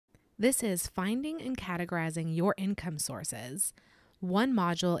This is Finding and Categorizing Your Income Sources, one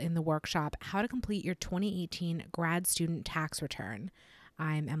module in the workshop, How to Complete Your 2018 Grad Student Tax Return.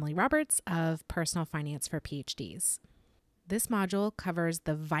 I'm Emily Roberts of Personal Finance for PhDs. This module covers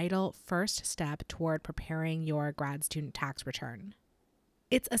the vital first step toward preparing your grad student tax return.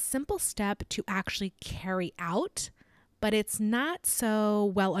 It's a simple step to actually carry out, but it's not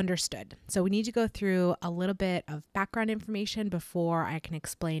so well understood. So we need to go through a little bit of background information before I can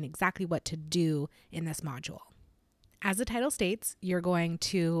explain exactly what to do in this module. As the title states, you're going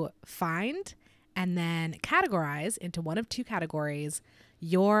to find and then categorize into one of two categories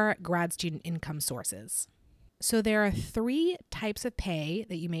your grad student income sources. So there are three types of pay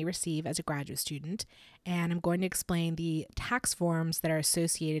that you may receive as a graduate student, and I'm going to explain the tax forms that are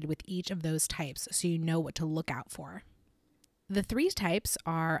associated with each of those types so you know what to look out for. The three types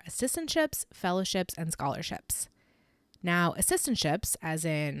are assistantships, fellowships, and scholarships. Now, assistantships, as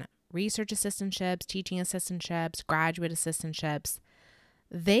in research assistantships, teaching assistantships, graduate assistantships,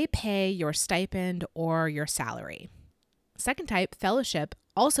 they pay your stipend or your salary. Second type, fellowship,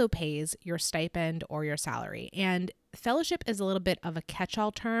 also pays your stipend or your salary. And fellowship is a little bit of a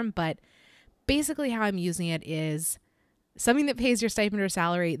catch-all term, but basically how I'm using it is something that pays your stipend or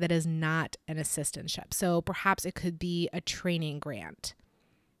salary that is not an assistantship. So perhaps it could be a training grant.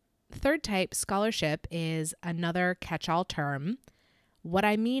 Third type, scholarship, is another catch-all term. What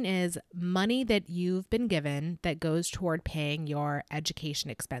I mean is money that you've been given that goes toward paying your education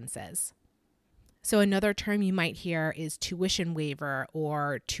expenses. So another term you might hear is tuition waiver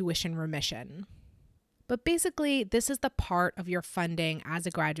or tuition remission. But basically, this is the part of your funding as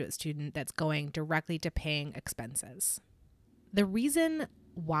a graduate student that's going directly to paying expenses. The reason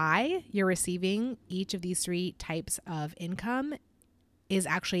why you're receiving each of these three types of income is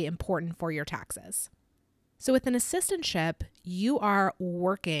actually important for your taxes. So with an assistantship, you are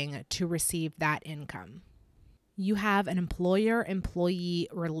working to receive that income. You have an employer-employee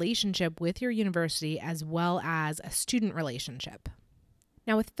relationship with your university as well as a student relationship.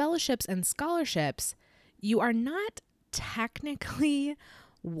 Now with fellowships and scholarships, you are not technically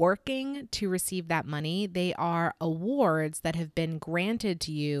working to receive that money. They are awards that have been granted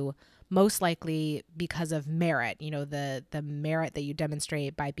to you most likely because of merit, the merit that you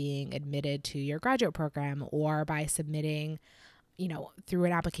demonstrate by being admitted to your graduate program or by submitting, through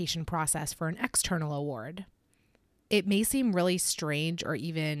an application process for an external award. It may seem really strange or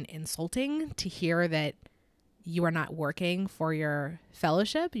even insulting to hear that you are not working for your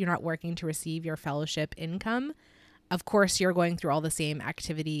fellowship. You're not working to receive your fellowship income. Of course, you're going through all the same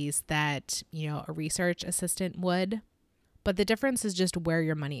activities that, a research assistant would, but the difference is just where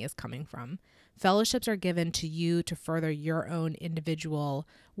your money is coming from. Fellowships are given to you to further your own individual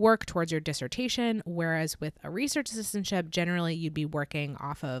work towards your dissertation, whereas with a research assistantship, generally you'd be working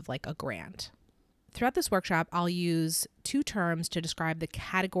off of like a grant. Throughout this workshop, I'll use two terms to describe the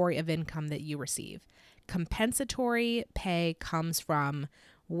category of income that you receive. Compensatory pay comes from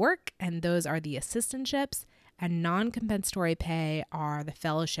work, and those are the assistantships, and non-compensatory pay are the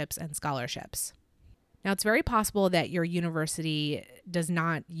fellowships and scholarships. Now, it's very possible that your university does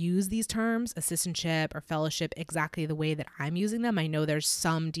not use these terms, assistantship or fellowship, exactly the way that I'm using them. I know there's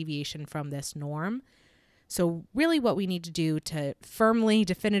some deviation from this norm. So really what we need to do to firmly,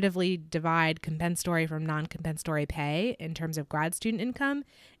 definitively divide compensatory from non-compensatory pay in terms of grad student income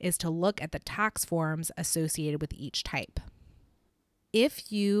is to look at the tax forms associated with each type.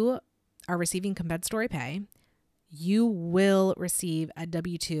 If you are receiving compensatory pay, you will receive a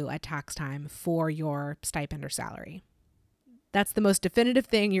W-2 at tax time for your stipend or salary. That's the most definitive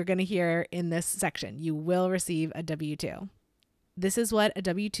thing you're going to hear in this section. You will receive a W-2. This is what a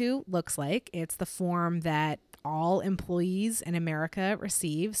W-2 looks like. It's the form that all employees in America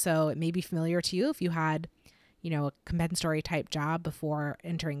receive. So it may be familiar to you if you had, a compensatory type job before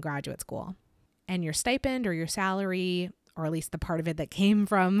entering graduate school. And your stipend or your salary, or at least the part of it that came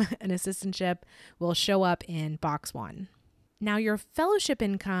from an assistantship, will show up in box 1. Now, your fellowship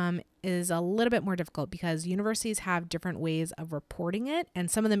income is a little bit more difficult because universities have different ways of reporting it, and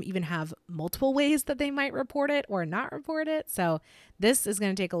some of them even have multiple ways that they might report it or not report it. So this is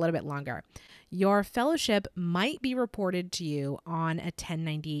going to take a little bit longer. Your fellowship might be reported to you on a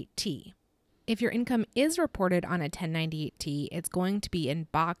 1098-T. If your income is reported on a 1098-T, it's going to be in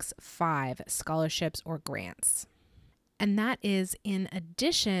box 5, scholarships or grants. And that is in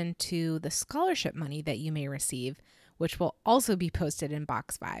addition to the scholarship money that you may receive, which will also be posted in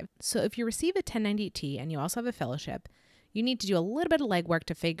box 5. So if you receive a 1098-T and you also have a fellowship, you need to do a little bit of legwork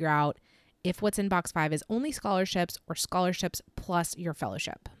to figure out if what's in box 5 is only scholarships or scholarships plus your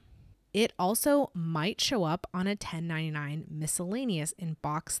fellowship. It also might show up on a 1099 miscellaneous in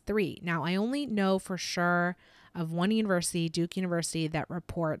box 3. Now, I only know for sure of one university, Duke University, that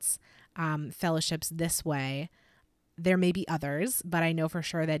reports fellowships this way. There may be others, but I know for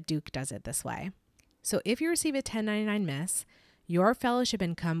sure that Duke does it this way. So if you receive a 1099 miss, your fellowship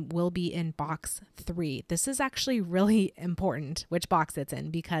income will be in box 3. This is actually really important which box it's in,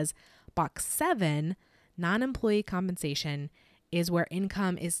 because box 7, non-employee compensation, is where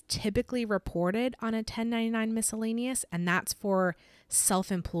income is typically reported on a 1099 miscellaneous, and that's for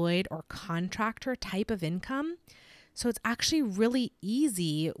self-employed or contractor type of income. So it's actually really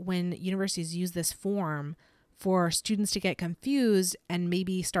easy when universities use this form for students to get confused and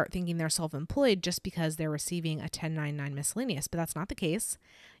maybe start thinking they're self-employed just because they're receiving a 1099 miscellaneous, but that's not the case.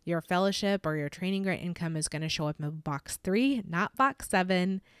 Your fellowship or your training grant income is going to show up in box 3, not box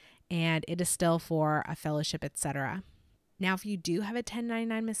 7, and it is still for a fellowship, etc. Now, if you do have a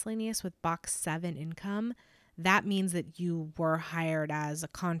 1099 miscellaneous with box 7 income, that means that you were hired as a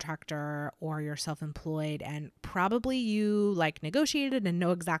contractor or you're self-employed, and probably you negotiated and know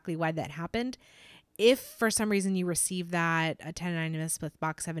exactly why that happened. If for some reason you receive that, a 1099 miss with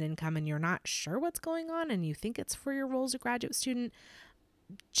box 7 income, and you're not sure what's going on and you think it's for your role as a graduate student,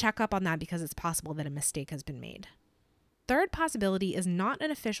 check up on that, because it's possible that a mistake has been made. Third possibility is not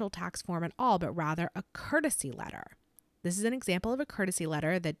an official tax form at all, but rather a courtesy letter. This is an example of a courtesy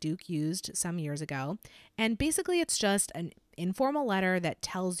letter that Duke used some years ago. And basically it's just an informal letter that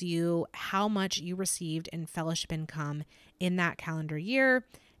tells you how much you received in fellowship income in that calendar year.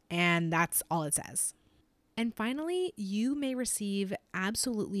 And that's all it says. And finally, you may receive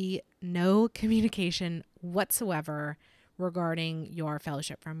absolutely no communication whatsoever regarding your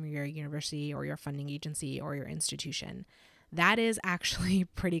fellowship from your university or your funding agency or your institution. That is actually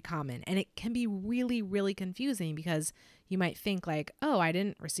pretty common, and it can be really, really confusing, because you might think oh, I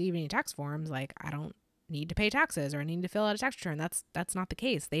didn't receive any tax forms. I don't need to pay taxes, or I need to fill out a tax return. That's not the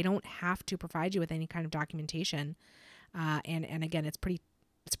case. They don't have to provide you with any kind of documentation. And again, it's pretty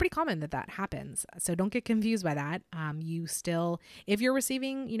common that happens. So don't get confused by that. You still, if you're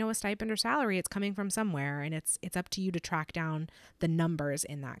receiving, a stipend or salary, it's coming from somewhere, and it's up to you to track down the numbers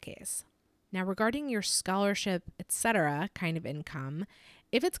in that case. Now, regarding your scholarship, etc. kind of income,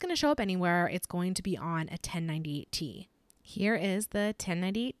 if it's going to show up anywhere, it's going to be on a 1098-T. Here is the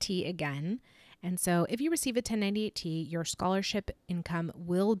 1098-T again. And so if you receive a 1098-T, your scholarship income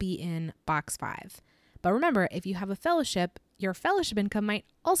will be in box 5. But remember, if you have a fellowship, your fellowship income might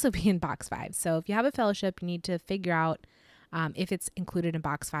also be in box 5. So if you have a fellowship, you need to figure out if it's included in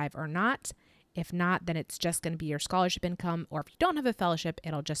box 5 or not. If not, then it's just going to be your scholarship income. Or if you don't have a fellowship,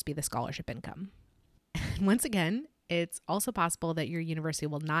 it'll just be the scholarship income. And once again, it's also possible that your university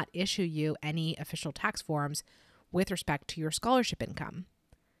will not issue you any official tax forms with respect to your scholarship income.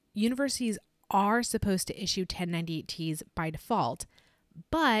 Universities are supposed to issue 1098-Ts by default,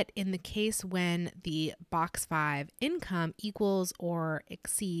 but in the case when the box 5 income equals or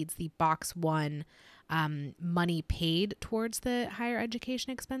exceeds the box 1 money paid towards the higher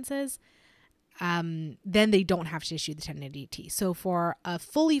education expenses, then they don't have to issue the 1098-T. So for a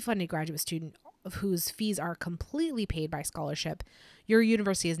fully funded graduate student whose fees are completely paid by scholarship, your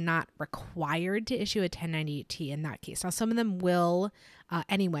university is not required to issue a 1098-T in that case. Now, some of them will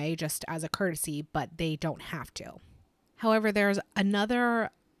anyway, just as a courtesy, but they don't have to. However, there's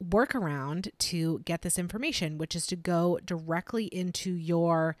another workaround to get this information, which is to go directly into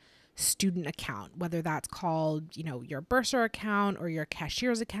your student account, whether that's called, your bursar account or your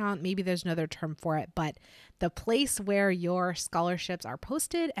cashier's account. Maybe there's another term for it, but the place where your scholarships are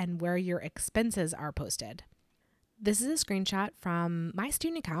posted and where your expenses are posted. This is a screenshot from my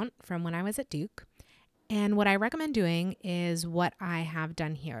student account from when I was at Duke. And what I recommend doing is what I have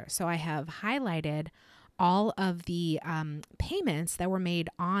done here. So I have highlighted all of the payments that were made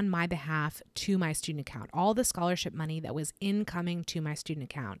on my behalf to my student account, all the scholarship money that was incoming to my student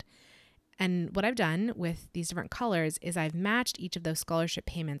account. And what I've done with these different colors is I've matched each of those scholarship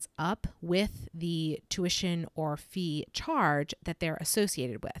payments up with the tuition or fee charge that they're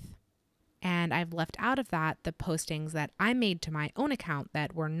associated with. And I've left out of that the postings that I made to my own account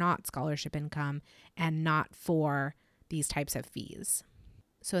that were not scholarship income and not for these types of fees.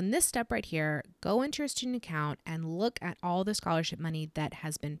 So in this step right here, go into your student account and look at all the scholarship money that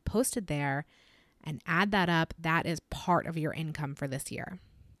has been posted there and add that up. That is part of your income for this year.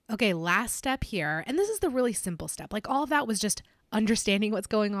 Okay, last step here, and this is the really simple step. All of that was just understanding what's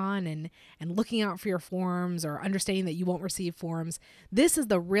going on and looking out for your forms or understanding that you won't receive forms. This is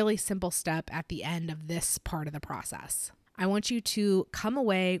the really simple step at the end of this part of the process. I want you to come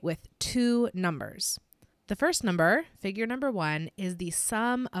away with two numbers. The first number, figure number 1, is the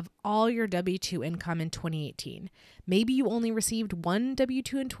sum of all your W-2 income in 2018. Maybe you only received one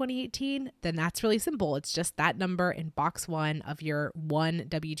W-2 in 2018, then that's really simple. It's just that number in box 1 of your one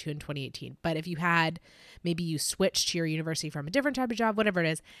W-2 in 2018. But if you had, maybe you switched to your university from a different type of job, whatever it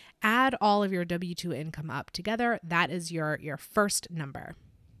is, add all of your W-2 income up together. That is your first number.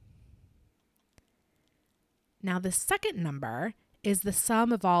 Now the second number is the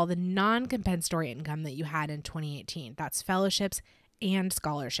sum of all the non-compensatory income that you had in 2018. That's fellowships and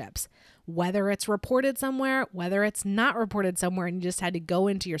scholarships. Whether it's reported somewhere, whether it's not reported somewhere, and you just had to go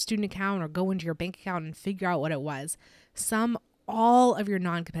into your student account or go into your bank account and figure out what it was, sum all of your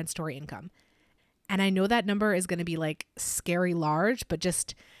non-compensatory income. And I know that number is going to be like scary large, but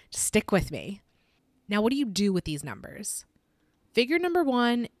just stick with me. Now, what do you do with these numbers? Figure number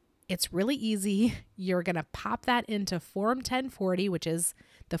 1, it's really easy. You're going to pop that into Form 1040, which is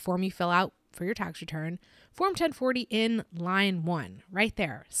the form you fill out for your tax return. Form 1040 in line 1, right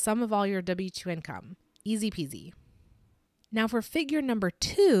there. Sum of all your W-2 income. Easy peasy. Now for figure number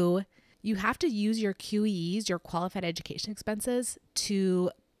 2, you have to use your QEs, your qualified education expenses, to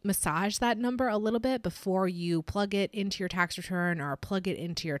massage that number a little bit before you plug it into your tax return or plug it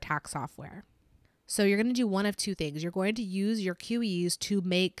into your tax software. So you're going to do one of two things. You're going to use your QEs to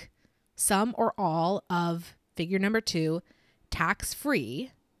make some or all of figure number 2 tax-free,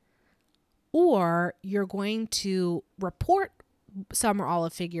 or you're going to report some or all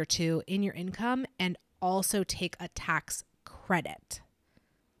of figure 2 in your income and also take a tax credit.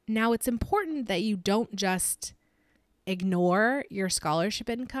 Now, it's important that you don't just ignore your scholarship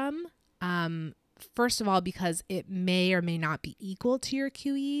income. First of all, because it may or may not be equal to your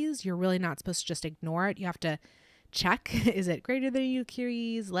QEs. You're really not supposed to just ignore it. You have to check, is it greater than your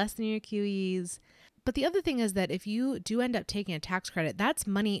QEs, less than your QEs? But the other thing is that if you do end up taking a tax credit, that's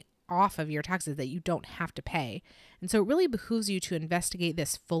money off of your taxes that you don't have to pay. And so it really behooves you to investigate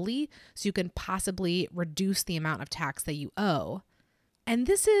this fully so you can possibly reduce the amount of tax that you owe. And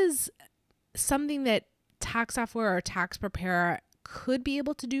this is something that tax software or tax preparer could be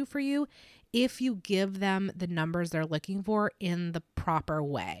able to do for you if you give them the numbers they're looking for in the proper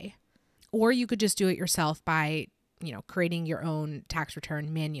way. Or you could just do it yourself by, creating your own tax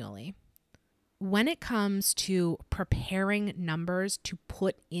return manually. When it comes to preparing numbers to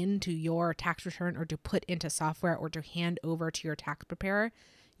put into your tax return or to put into software or to hand over to your tax preparer,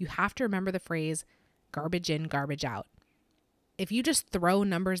 you have to remember the phrase garbage in, garbage out. If you just throw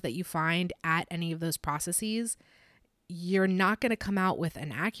numbers that you find at any of those processes, you're not going to come out with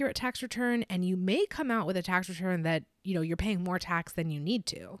an accurate tax return, and you may come out with a tax return that, you're paying more tax than you need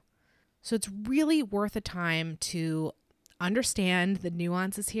to. So it's really worth the time to understand the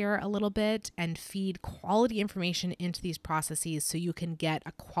nuances here a little bit and feed quality information into these processes so you can get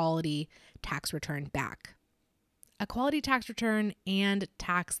a quality tax return back. A quality tax return and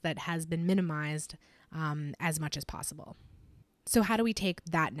tax that has been minimized as much as possible. So how do we take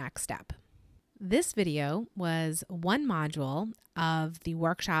that next step? This video was one module of the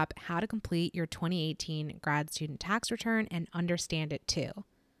workshop, How to Complete Your 2018 Grad Student Tax Return and Understand It Too.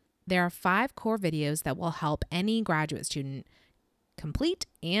 There are 5 core videos that will help any graduate student complete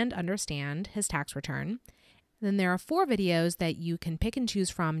and understand his tax return. Then there are 4 videos that you can pick and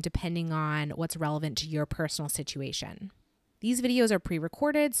choose from depending on what's relevant to your personal situation. These videos are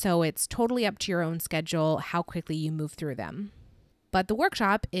pre-recorded, so it's totally up to your own schedule how quickly you move through them. But the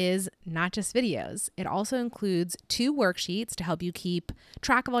workshop is not just videos. It also includes 2 worksheets to help you keep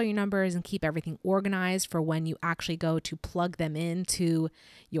track of all your numbers and keep everything organized for when you actually go to plug them into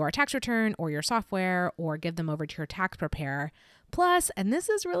your tax return or your software or give them over to your tax preparer. Plus, and this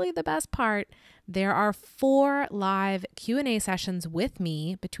is really the best part, there are 4 live Q&A sessions with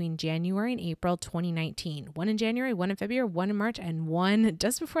me between January and April 2019. One in January, one in February, one in March, and one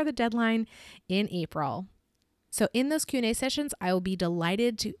just before the deadline in April. So in those Q&A sessions, I will be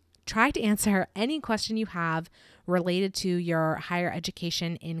delighted to try to answer any question you have related to your higher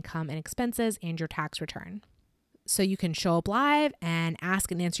education income and expenses and your tax return. So you can show up live and ask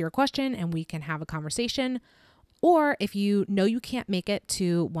and answer your question, and we can have a conversation. Or if you know you can't make it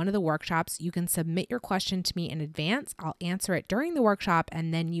to one of the workshops, you can submit your question to me in advance. I'll answer it during the workshop,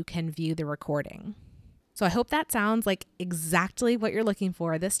 and then you can view the recording. So I hope that sounds like exactly what you're looking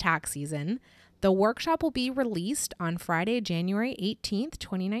for this tax season. The workshop will be released on Friday, January 18th,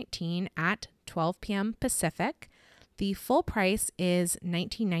 2019 at 12 p.m. Pacific. The full price is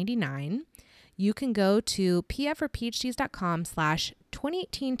 $19.99. You can go to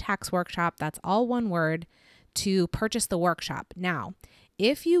pforphds.com/2018 tax workshop. That's all one word, to purchase the workshop. Now,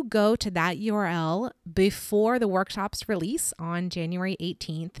 if you go to that URL before the workshop's release on January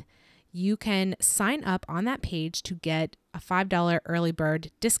 18th, you can sign up on that page to get a $5 early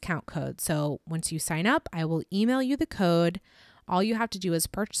bird discount code. So once you sign up, I will email you the code. All you have to do is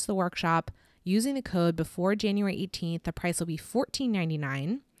purchase the workshop using the code before January 18th. The price will be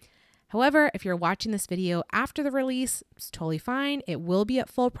 $14.99. However, if you're watching this video after the release, it's totally fine. It will be at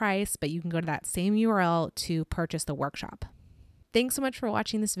full price, but you can go to that same URL to purchase the workshop. Thanks so much for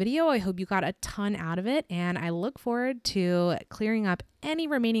watching this video. I hope you got a ton out of it, and I look forward to clearing up any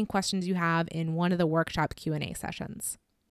remaining questions you have in one of the workshop Q&A sessions.